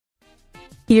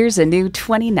Here's a new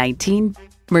 2019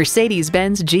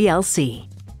 Mercedes-Benz GLC.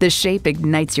 The shape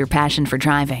ignites your passion for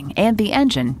driving, and the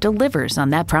engine delivers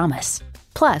on that promise.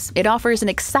 Plus, it offers an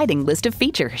exciting list of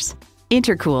features: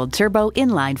 intercooled turbo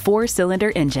inline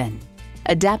 4-cylinder engine,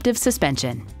 adaptive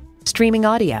suspension, streaming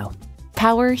audio,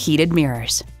 power heated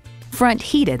mirrors, front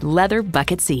heated leather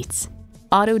bucket seats,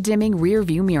 auto-dimming rear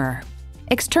view mirror,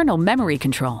 external memory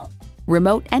control,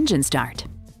 remote engine start,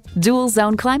 dual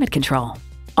zone climate control,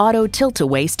 auto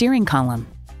tilt-away steering column,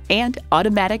 and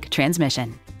automatic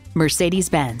transmission.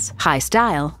 Mercedes-Benz, high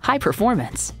style, high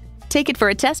performance. Take it for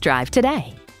a test drive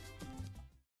today.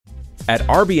 At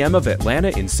RBM of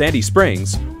Atlanta in Sandy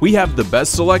Springs, we have the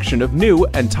best selection of new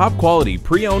and top quality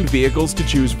pre-owned vehicles to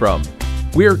choose from.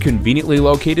 We are conveniently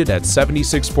located at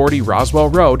 7640 Roswell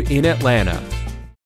Road in Atlanta.